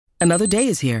Another day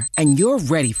is here, and you're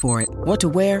ready for it. What to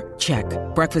wear? Check.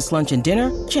 Breakfast, lunch, and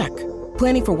dinner? Check.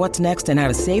 Planning for what's next and how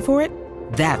to save for it?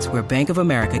 That's where Bank of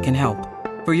America can help.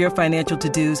 For your financial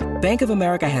to-dos, Bank of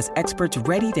America has experts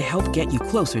ready to help get you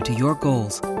closer to your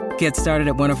goals. Get started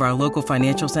at one of our local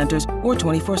financial centers or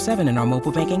 24/7 in our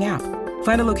mobile banking app.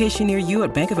 Find a location near you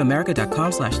at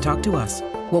bankofamerica.com/talktous.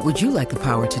 What would you like the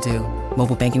power to do?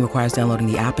 Mobile banking requires downloading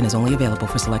the app and is only available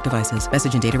for select devices.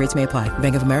 Message and data rates may apply.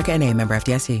 Bank of America N.A., member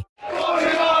FDIC.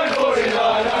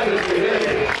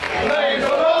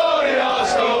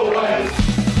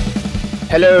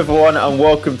 Hello everyone and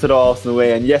welcome to the Arsenal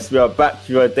Way, and yes, we are back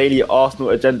to your daily Arsenal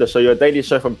agenda show, your daily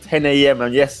show from 10 a.m.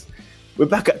 and yes, we're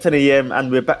back at 10 a.m.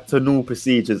 and we're back to normal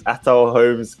procedures at our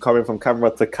homes, coming from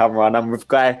camera to camera, and I'm with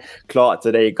Guy Clark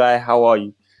today. Guy, how are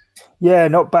you? Yeah,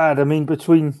 not bad. I mean,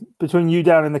 between you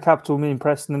down in the capital, me and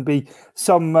Preston, and be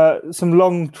some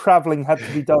long travelling had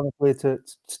to be done if we're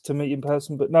to meet in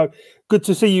person. But no, good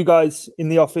to see you guys in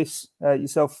the office,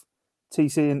 yourself,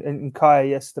 TC and Kaya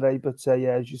yesterday. But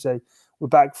yeah, as you say, we're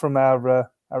back from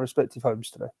our respective homes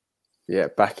today. Yeah,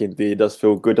 back indeed. It does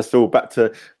feel good. It does feel back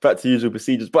to usual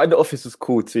procedures. But in the office was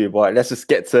cool too. But let's just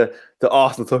get to the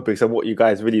Arsenal topics and what you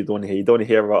guys really don't want to hear. You don't want to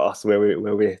hear about us where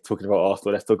we're talking about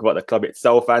Arsenal. Let's talk about the club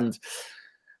itself. And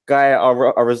Guy,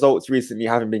 our results recently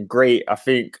haven't been great. I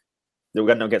think we're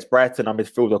going against Brighton. Our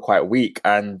midfield are quite weak,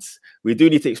 and we do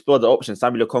need to explore the options.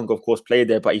 Samuel Lokonga, of course, played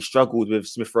there, but he struggled with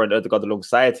Smith Rowe and Ødegaard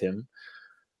alongside him.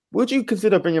 Would you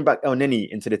consider bringing back Elneny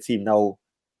into the team now?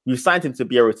 You signed him to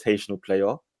be a rotational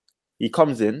player. He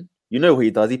comes in, you know what he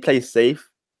does. He plays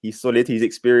safe. He's solid. He's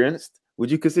experienced.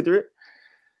 Would you consider it?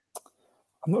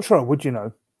 I'm not sure I would,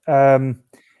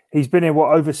 He's been here,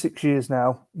 over 6 years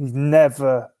now. He's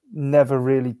never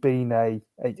really been a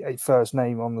first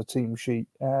name on the team sheet.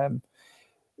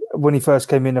 When he first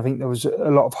came in, I think there was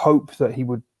a lot of hope that he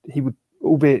would,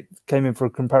 albeit came in for a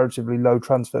comparatively low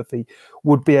transfer fee,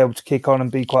 would be able to kick on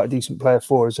and be quite a decent player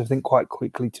for us. I think quite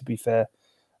quickly, to be fair.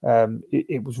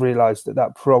 It was realised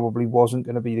that probably wasn't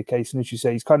going to be the case. And as you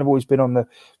say, he's kind of always been on the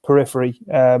periphery.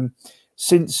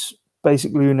 Since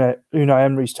basically Unai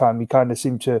Emery's time, he kind of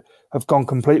seemed to have gone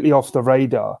completely off the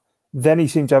radar. Then he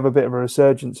seemed to have a bit of a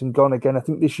resurgence and gone again. I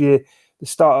think this year, the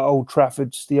start at Old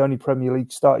Trafford's the only Premier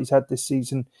League start he's had this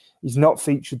season. He's not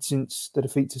featured since the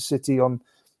defeat to City on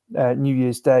New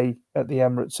Year's Day at the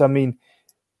Emirates. I mean,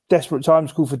 desperate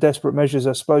times call for desperate measures,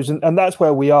 I suppose. And that's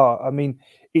where we are. I mean,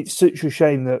 it's such a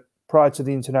shame that prior to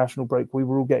the international break, we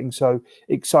were all getting so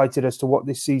excited as to what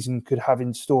this season could have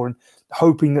in store and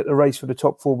hoping that the race for the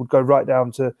top four would go right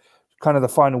down to kind of the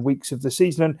final weeks of the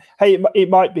season. And hey, it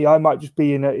might be, I might just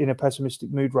be in a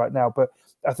pessimistic mood right now, but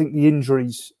I think the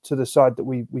injuries to the side that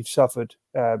we've suffered,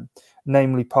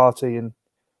 namely Partey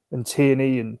and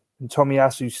Tierney and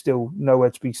Tomiyasu, still nowhere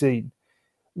to be seen.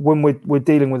 When we're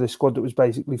dealing with a squad that was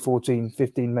basically 14,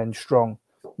 15 men strong,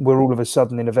 we're all of a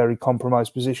sudden in a very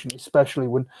compromised position, especially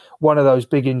when one of those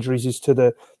big injuries is to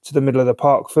the middle of the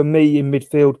park. For me, in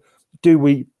midfield, do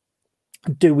we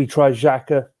try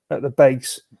Xhaka at the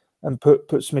base and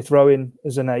put Smith Rowe in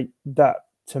as an 8? That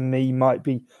to me might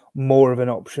be more of an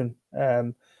option. I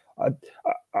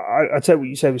tell you what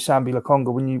you say with Sambi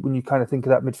Lokonga, when you kind of think of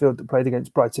that midfield that played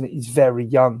against Brighton, he's very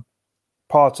young.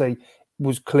 Partey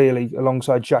was clearly,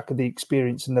 alongside Xhaka, the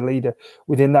experience and the leader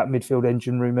within that midfield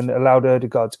engine room, and allowed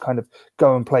Ødegaard to kind of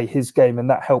go and play his game, and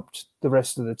that helped the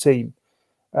rest of the team.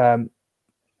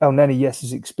 Elneny, yes,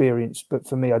 is experienced, but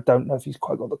for me, I don't know if he's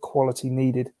quite got the quality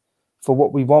needed for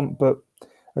what we want. But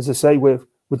as I say, we're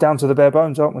down to the bare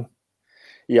bones, aren't we?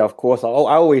 Yeah, of course. I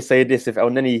always say this: if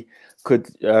Elneny could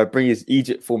bring his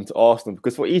Egypt form to Arsenal,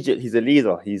 because for Egypt, he's a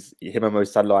leader. He's him and Mo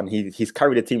Salah, and he's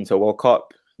carried the team to a World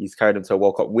Cup. He's carried them to a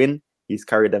World Cup win. He's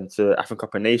carried them to African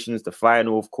Cup of Nations, the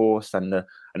final, of course, and the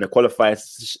qualifiers.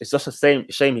 It's just a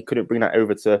shame he couldn't bring that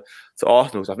over to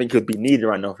Arsenal. So I think he would be needed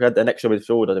right now. If we had an extra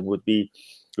midfielder, then we'd be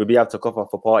able to cover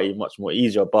for Partey much more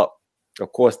easier. But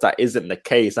of course, that isn't the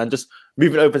case. And just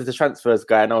moving over to the transfers,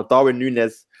 Guy. Now, Darwin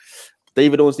Nunez,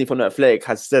 David Ornstein from The Athletic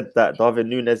has said that Darwin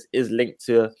Nunez is linked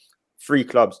to 3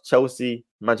 clubs: Chelsea,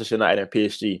 Manchester United, and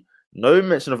PSG. No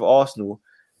mention of Arsenal.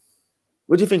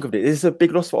 What do you think of this? Is this a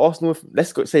big loss for Arsenal?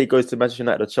 Let's say it goes to Manchester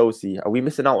United or Chelsea. Are we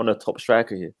missing out on a top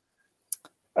striker here?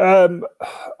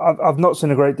 I've not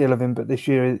seen a great deal of him, but this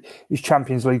year his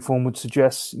Champions League form would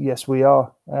suggest, yes, we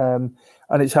are. And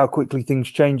it's how quickly things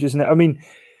change, isn't it? I mean,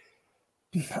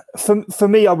 for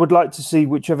me, I would like to see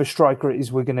whichever striker it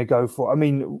is we're going to go for. I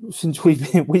mean, since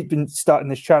we've been starting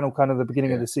this channel kind of the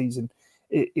beginning of the season,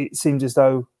 it seems as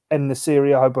though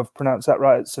Serie, I hope I've pronounced that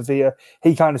right, at Sevilla.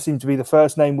 He kind of seemed to be the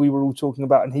first name we were all talking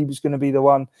about, and he was going to be the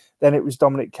one. Then it was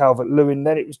Dominic Calvert-Lewin.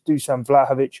 Then it was Dusan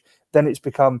Vlahovic. Then it's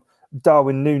become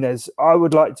Darwin Nunez. I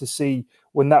would like to see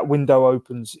when that window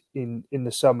opens in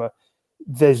the summer,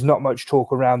 there's not much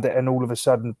talk around it, and all of a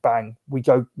sudden, bang, we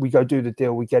go do the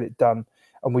deal, we get it done,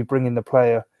 and we bring in the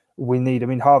player we need. I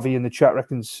mean, Harvey in the chat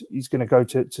reckons he's going to go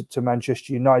to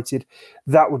Manchester United.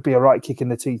 That would be a right kick in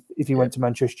the teeth if he went to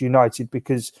Manchester United,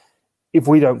 because if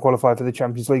we don't qualify for the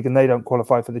Champions League and they don't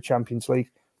qualify for the Champions League,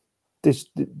 there's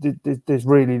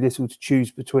really little to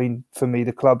choose between, for me,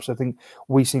 the clubs. I think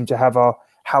we seem to have our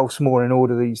house more in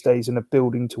order these days and are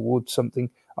building towards something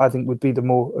I think would be the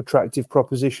more attractive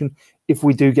proposition. If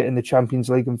we do get in the Champions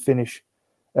League and finish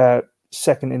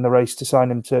second in the race to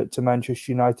sign him to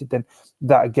Manchester United, then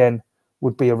that again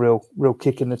would be a real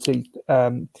kick in the teeth.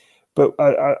 But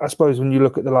I suppose when you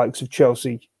look at the likes of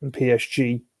Chelsea and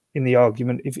PSG in the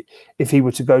argument, if he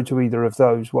were to go to either of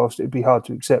those, whilst it'd be hard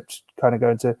to accept kind of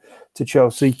going to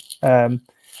Chelsea,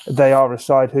 they are a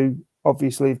side who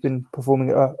obviously have been performing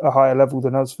at a higher level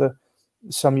than us for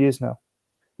some years now.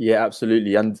 Yeah,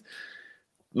 absolutely. And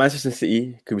Manchester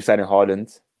City could be signing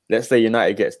Haaland. Let's say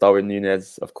United gets Darwin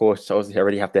Nunez. Of course, Chelsea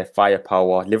already have their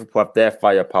firepower. Liverpool have their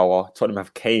firepower. Tottenham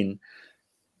have Kane.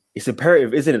 It's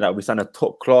imperative, isn't it, that we sign a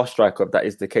top-class striker if that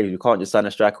is the case. We can't just sign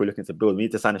a striker we're looking to build. We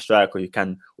need to sign a striker who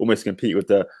can almost compete with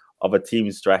the other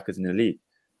team's strikers in the league.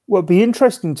 Well, it'd be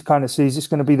interesting to kind of see, is this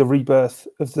going to be the rebirth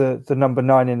of the number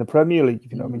 9 in the Premier League?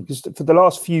 You know what I mean? Because for the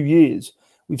last few years,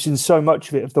 we've seen so much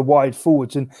of it, of the wide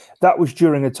forwards. And that was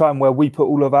during a time where we put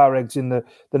all of our eggs in the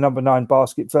number 9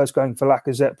 basket, first going for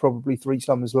Lacazette probably 3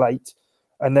 summers late.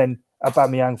 And then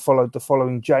Aubameyang followed the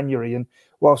following January. And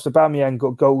whilst Aubameyang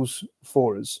got goals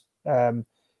for us,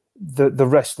 the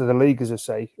rest of the league, as I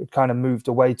say, it kind of moved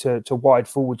away to wide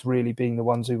forwards really being the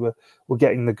ones who were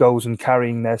getting the goals and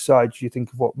carrying their sides. You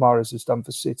think of what Mahrez has done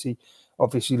for City.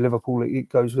 Obviously, Liverpool, it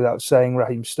goes without saying.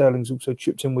 Raheem Sterling's also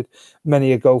chipped in with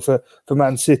many a goal for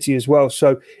Man City as well.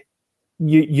 So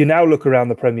you now look around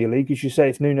the Premier League, as you say,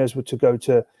 if Nunez were to go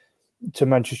to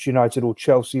Manchester United or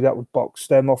Chelsea, that would box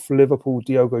them off. Liverpool,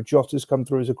 Diogo Jota's come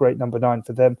through as a great number 9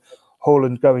 for them.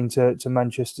 Haaland going to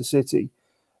Manchester City.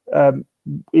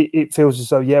 It feels as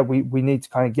though, we need to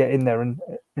kind of get in there, and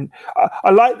I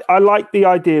like the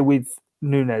idea with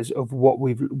Nunez of what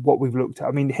we've looked at.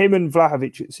 I mean, him and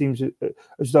Vlahovic, it seems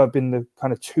as though have been the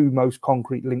kind of 2 most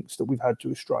concrete links that we've had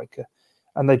to a striker,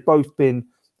 and they've both been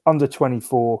under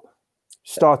 24,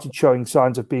 started showing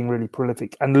signs of being really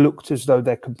prolific, and looked as though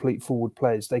they're complete forward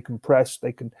players. They can press,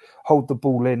 they can hold the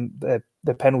ball in, they're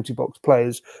penalty box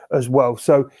players as well.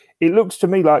 So it looks to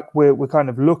me like we're kind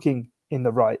of looking in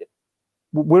the right.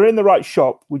 We're in the right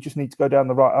shop. We just need to go down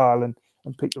the right aisle and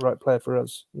pick the right player for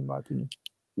us, in my opinion.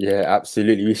 Yeah,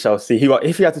 absolutely. We shall see.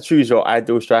 If you had to choose your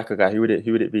ideal striker guy, who would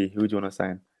it be? Who would you want to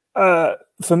sign?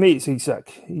 For me, it's Isak.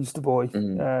 He's the boy.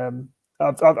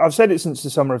 I've said it since the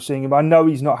summer of seeing him. I know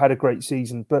he's not had a great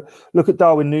season, but look at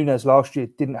Darwin Nunez last year.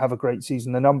 Didn't have a great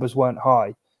season. The numbers weren't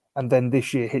high. And then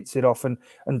this year hits it off and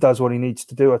does what he needs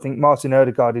to do. I think Martin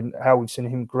Ødegaard, how we've seen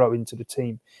him grow into the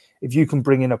team. If you can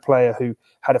bring in a player who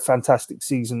had a fantastic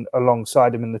season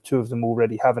alongside him and the two of them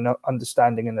already have an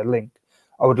understanding and a link,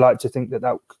 I would like to think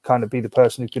that could kind of be the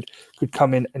person who could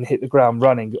come in and hit the ground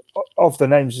running. Of the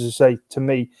names, as I say, to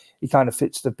me, he kind of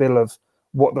fits the bill of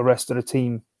what the rest of the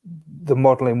team, the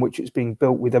model in which it's being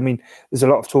built with. I mean, there's a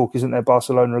lot of talk, isn't there?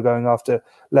 Barcelona are going after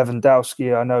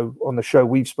Lewandowski. I know on the show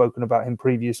we've spoken about him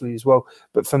previously as well.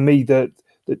 But for me, the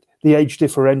age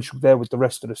differential there with the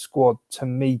rest of the squad, to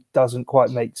me, doesn't quite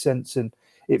make sense. And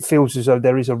it feels as though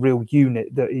there is a real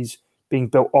unit that is being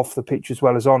built off the pitch as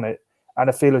well as on it. And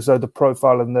I feel as though the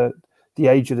profile and the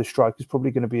age of the striker is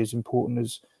probably going to be as important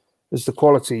as the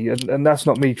quality. And that's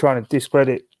not me trying to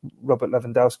discredit Robert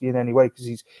Lewandowski in any way, because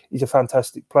he's a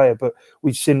fantastic player. But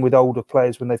we've seen with older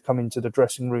players when they've come into the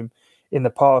dressing room in the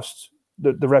past,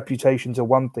 the reputations are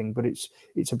one thing, but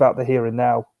it's about the here and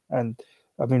now. And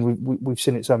I mean, we've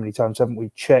seen it so many times, haven't we?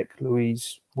 Cech,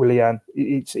 Luiz, Willian.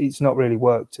 It's not really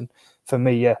worked. And for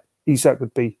me, Isak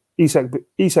would be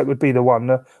the one.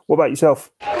 What about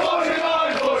yourself?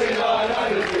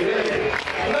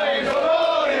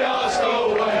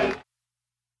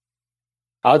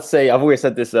 I'd say, I've always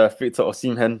said this, Victor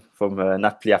Osimhen from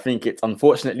Napoli. I think it's,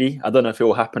 unfortunately, I don't know if it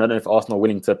will happen. I don't know if Arsenal are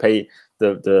willing to pay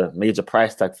the major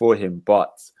price tag for him, but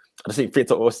I just think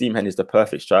Victor Osimhen is the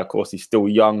perfect striker. Of course, he's still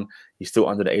young. He's still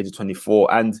under the age of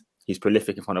 24, and he's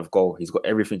prolific in front of goal. He's got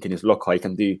everything in his locker. He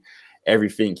can do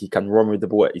everything. He can run with the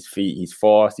ball at his feet. He's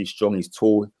fast, he's strong, he's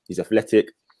tall, he's athletic.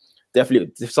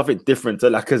 definitely something different to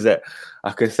Lacazette.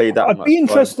 I can say that I'd much. be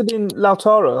interested in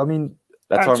Lautaro. I mean,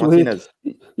 Lautaro actually, Martinez.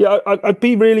 Yeah, I'd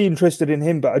be really interested in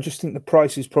him, but I just think the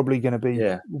price is probably going to be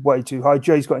way too high.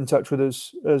 Jay's got in touch with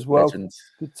us as well. Legend.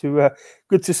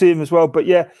 Good to see him as well. But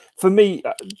yeah, for me,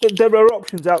 there are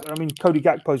options out there. I mean, Cody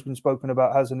Gakpo's been spoken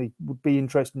about, hasn't he? Would be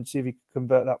interesting to see if he could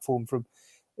convert that form from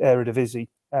Eredivisie.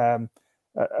 And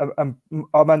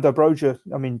Armando Broja,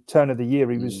 I mean, turn of the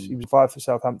year, he was 5 for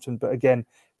Southampton, but again,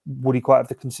 would he quite have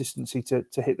the consistency to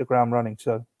hit the ground running?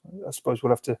 So I suppose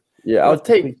we'll have to. Yeah, I'll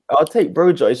take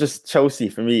Broja. It's just Chelsea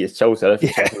for me. It's Chelsea. I don't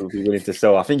think Chelsea will be willing to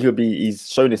sell. I think he's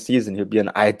shown this season he'll be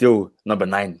an ideal number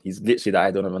 9. He's literally the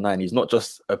ideal number 9. He's not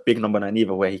just a big number 9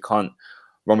 either, where he can't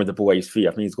run with the ball at his feet.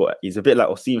 I think he's a bit like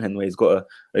Osimhen, where he's got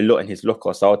a lot in his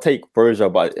locker. So I'll take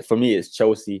Broja, but for me, it's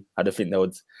Chelsea. I don't think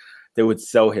they would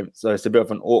sell him. So it's a bit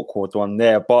of an awkward one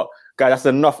there. But guys, that's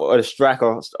enough of the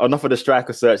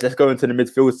striker search. Let's go into the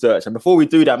midfield search. And before we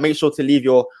do that, make sure to leave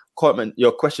your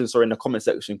questions in the comment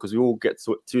section, because we will get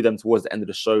to them towards the end of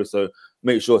the show. So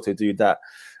make sure to do that.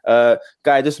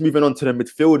 Guys, just moving on to the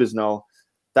midfielders now.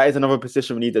 That is another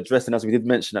position we need addressing, as we did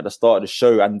mention at the start of the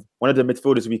show. And one of the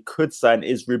midfielders we could sign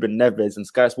is Ruben Neves. And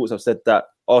Sky Sports have said that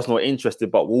Arsenal are interested,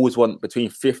 but Wolves want between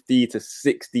 50 to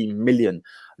 60 million.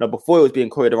 Now, before it was being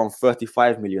quoted around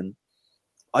 35 million.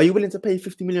 Are you willing to pay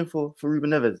 50 million for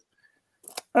Ruben Neves?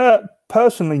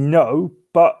 Personally, no.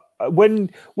 But when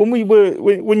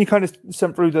you kind of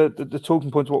sent through the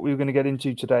talking points of what we were going to get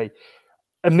into today,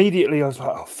 immediately I was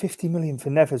like, 50 million for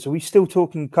Neves. Are we still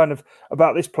talking kind of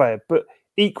about this player? But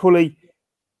equally,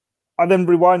 I then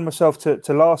rewind myself to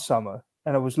last summer,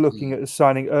 and I was looking at the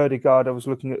signing Ødegaard. I was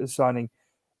looking at the signing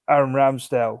Aaron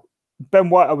Ramsdale. Ben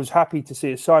White, I was happy to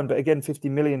see a sign, but again, 50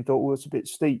 million thought was a bit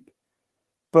steep.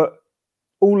 But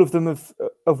all of them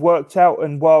have worked out,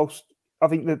 and whilst I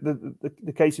think that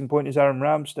the case in point is Aaron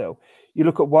Ramsdale, you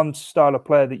look at one style of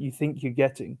player that you think you're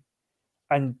getting,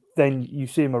 and then you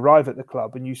see him arrive at the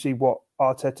club and you see what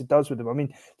Arteta does with him. I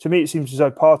mean, to me, it seems as though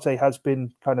Partey has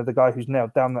been kind of the guy who's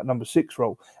nailed down that number 6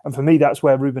 role. And for me, that's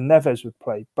where Ruben Neves would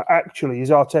play. But actually, is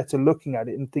Arteta looking at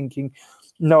it and thinking,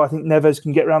 no, I think Neves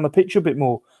can get around the pitch a bit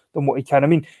more than what he can. I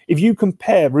mean, if you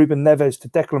compare Ruben Neves to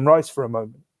Declan Rice for a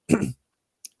moment,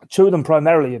 two of them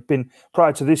primarily have been,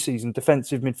 prior to this season,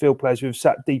 defensive midfield players who have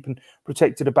sat deep and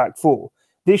protected a back four.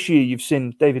 This year, you've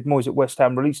seen David Moyes at West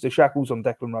Ham release the shackles on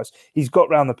Declan Rice. He's got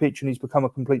round the pitch and he's become a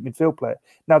complete midfield player.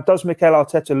 Now, does Mikel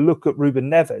Arteta look at Ruben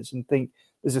Neves and think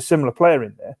there's a similar player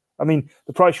in there? I mean,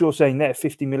 the price you're saying there,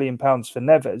 £50 million for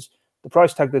Neves, the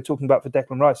price tag they're talking about for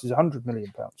Declan Rice is £100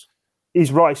 million.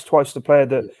 Is Rice twice the player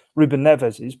that Ruben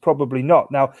Neves is? Probably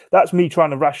not. Now, that's me trying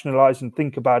to rationalise and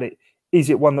think about it. Is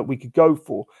it one that we could go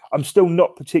for? I'm still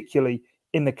not particularly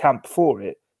in the camp for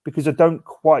it, because I don't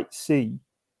quite see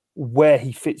where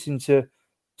he fits into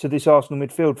this Arsenal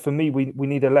midfield. For me, we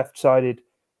need a left-sided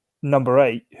number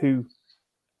 8 who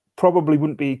probably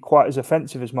wouldn't be quite as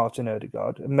offensive as Martin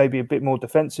Ødegaard and maybe a bit more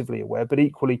defensively aware, but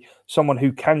equally someone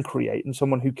who can create and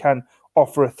someone who can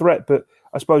offer a threat. But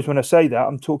I suppose when I say that,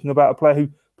 I'm talking about a player who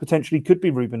potentially could be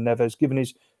Ruben Neves, given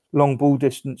his long ball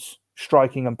distance,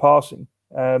 striking and passing.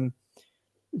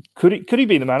 Could he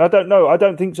be the man? I don't know. I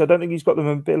don't think so. I don't think he's got the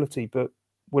mobility, but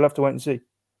we'll have to wait and see.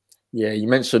 Yeah, you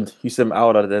mentioned Hussein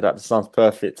Alda there. That sounds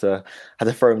perfect. Had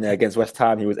to throw him there against West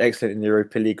Ham. He was excellent in the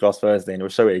Europa League last Thursday, and we'll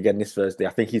show it again this Thursday. I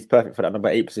think he's perfect for that number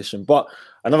 8 position. But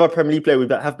another Premier League player we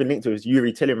have been linked to is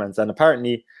Yuri Tillemans, and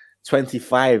apparently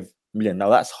 25 million. Now,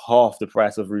 that's half the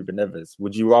price of Ruben Neves.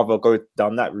 Would you rather go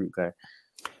down that route, guy?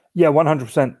 Yeah,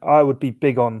 100%. I would be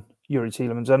big on Yuri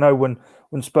Tillemans. I know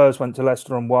when Spurs went to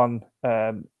Leicester and won,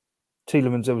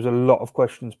 Tielemans, there was a lot of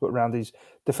questions put around his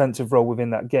defensive role within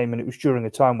that game, and it was during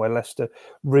a time where Leicester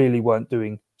really weren't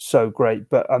doing so great.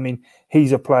 But I mean,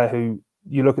 he's a player who,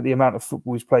 you look at the amount of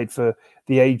football he's played for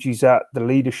the age he's at, the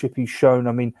leadership he's shown.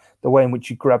 I mean, the way in which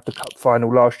he grabbed the cup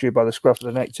final last year by the scruff of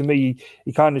the neck, to me,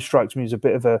 he kind of strikes me as a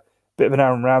bit of an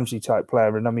Aaron Ramsey type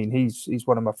player. And I mean, he's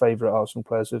one of my favourite Arsenal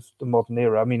players of the modern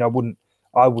era. I mean, I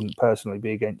wouldn't personally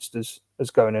be against us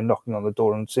going and knocking on the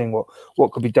door and seeing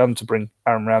what could be done to bring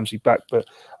Aaron Ramsey back. But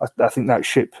I think that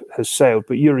ship has sailed.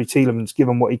 But Yuri Tillemans,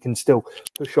 given what he can still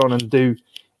push on and do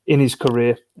in his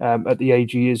career at the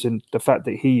age he is, and the fact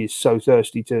that he is so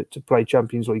thirsty to play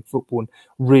Champions League football and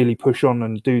really push on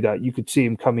and do that, you could see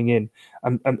him coming in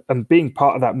and being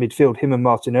part of that midfield, him and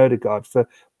Martin Ødegaard, for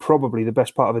probably the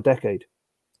best part of a decade.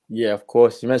 Yeah, of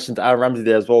course. You mentioned Aaron Ramsey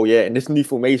there as well. Yeah, in this new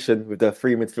formation with the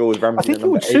 3 midfielders, Ramsey, I think it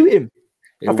would suit him.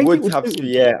 It would have to.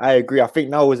 Yeah, I agree. I think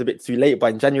now was a bit too late,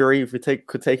 but in January, if we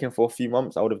could take him for a few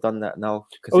months, I would have done that now.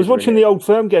 I was watching the Old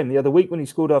Firm game the other week when he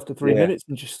scored after 3 minutes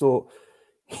and just thought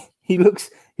he looks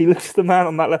he looks the man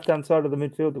on that left-hand side of the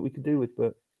midfield that we could do with.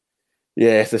 But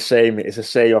yeah, it's a shame. It's a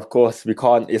shame. Of course, we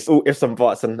can't. It's all ifs and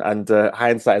buts, and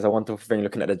hindsight is a wonderful thing.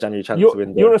 Looking at the January transfer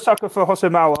window, you're a sucker for Jose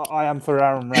Mauer. I am for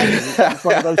Aaron Ramsey. It's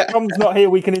one of those. Tom's not here.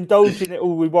 We can indulge in it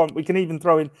all we want. We can even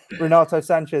throw in Renato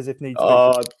Sanchez if needs.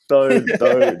 Oh, don't.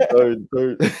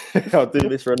 I'll do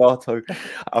this, Renato.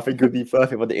 I think it would be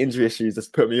perfect, but the injury issues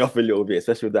just put me off a little bit,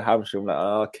 especially with the hamstring. I'm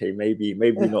like, okay, maybe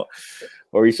not.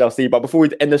 Or we shall see. But before we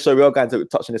end the show, we are going to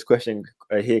touch on this question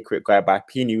here, quick guy by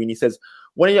Pinu, and he says,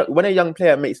 when a young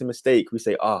player makes a mistake, we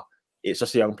say, it's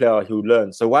just a young player who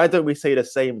learns. So why don't we say the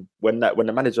same when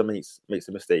the manager makes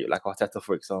a mistake, like Arteta,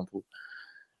 for example?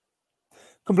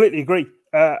 Completely agree,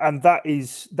 and that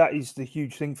is the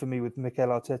huge thing for me with Mikel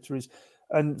Arteta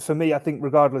and for me, I think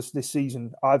regardless this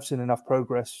season, I've seen enough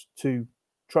progress to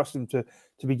trust him to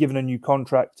be given a new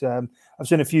contract. I've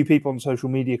seen a few people on social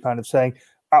media kind of saying,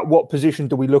 at what position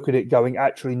do we look at it going,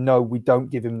 actually, no, we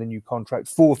don't give him the new contract.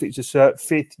 Fourth, it's a cert.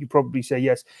 Fifth, you probably say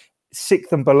yes.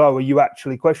 Sixth and below, are you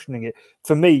actually questioning it?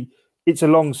 For me, it's a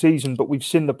long season, but we've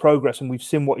seen the progress and we've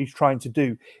seen what he's trying to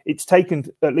do. It's taken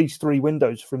at least 3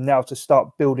 windows from now to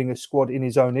start building a squad in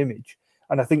his own image.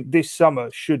 And I think this summer,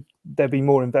 should there be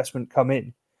more investment come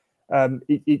in,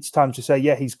 it's time to say,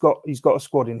 yeah, he's got a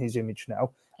squad in his image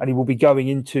now, and he will be going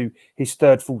into his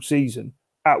 3rd full season.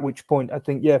 At which point, I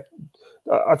think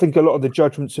a lot of the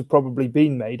judgments have probably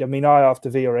been made. I mean, after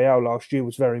Villarreal last year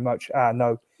was very much,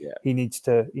 he needs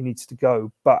to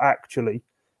go. But actually,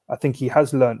 I think he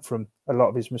has learnt from a lot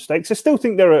of his mistakes. I still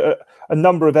think there are a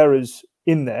number of errors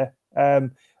in there.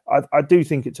 I do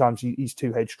think at times he's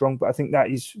too headstrong, but I think that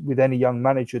is with any young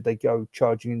manager, they go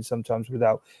charging in sometimes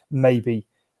without maybe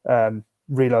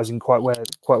realising quite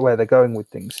where they're going with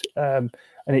things.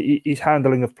 And his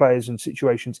handling of players and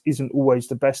situations isn't always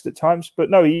the best at times.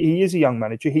 But no, he is a young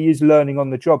manager. He is learning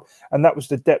on the job. And that was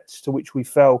the depths to which we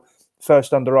fell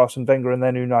first under Arsene Wenger and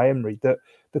then Unai Emery. That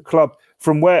the club,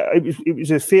 from where it was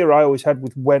a fear I always had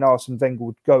with when Arsene Wenger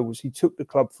would go, was he took the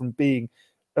club from being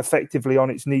effectively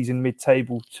on its knees in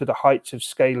mid-table to the heights of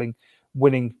scaling,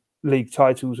 winning league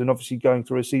titles and obviously going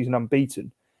through a season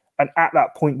unbeaten. And at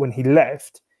that point when he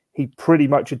left, he pretty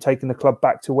much had taken the club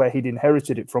back to where he'd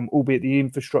inherited it from, albeit the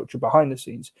infrastructure behind the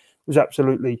scenes was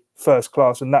absolutely first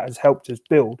class, and that has helped us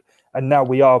build. And now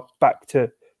we are back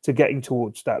to getting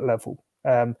towards that level.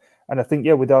 And I think,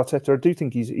 with Arteta, I do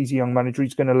think he's a young manager.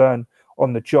 He's going to learn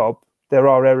on the job. There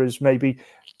are errors, maybe,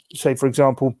 say, for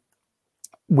example,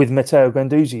 with Matteo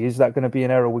Guendouzi, is that going to be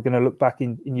an error we're going to look back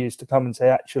in years to come and say,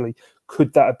 actually,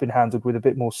 could that have been handled with a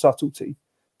bit more subtlety?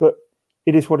 But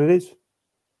it is what it is.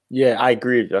 Yeah, I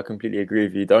agree with you. I completely agree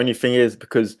with you. The only thing is,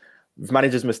 because with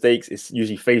managers' mistakes, it's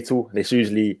usually fatal. It's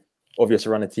usually obvious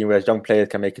around the team, whereas young players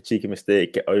can make a cheeky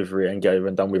mistake, get over it and get over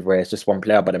and done with, where it's just one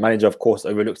player. But the manager, of course,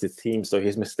 overlooks his team, so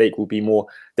his mistake will be more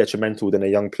detrimental than a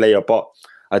young player. But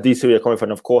I do see where you're coming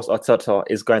from. Of course, Arteta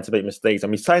is going to make mistakes,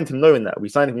 and we signed him knowing that. We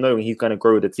signed him knowing he's going to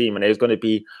grow with the team, and there's going to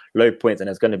be low points and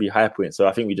there's going to be high points. So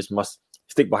I think we just must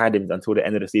stick behind him until the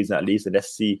end of the season at least, and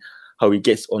let's see how he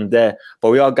gets on there. But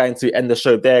we are going to end the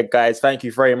show there, guys. Thank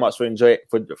you very much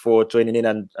for joining in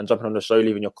and jumping on the show,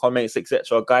 leaving your comments,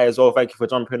 etc. Guy as well, thank you for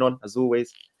jumping on, as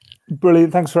always.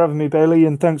 Brilliant. Thanks for having me, Bailey,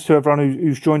 and thanks to everyone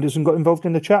who's joined us and got involved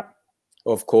in the chat.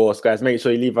 Of course, guys. Make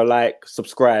sure you leave a like,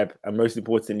 subscribe, and most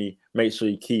importantly, make sure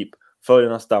you keep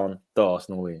following us down the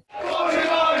Arsenal way.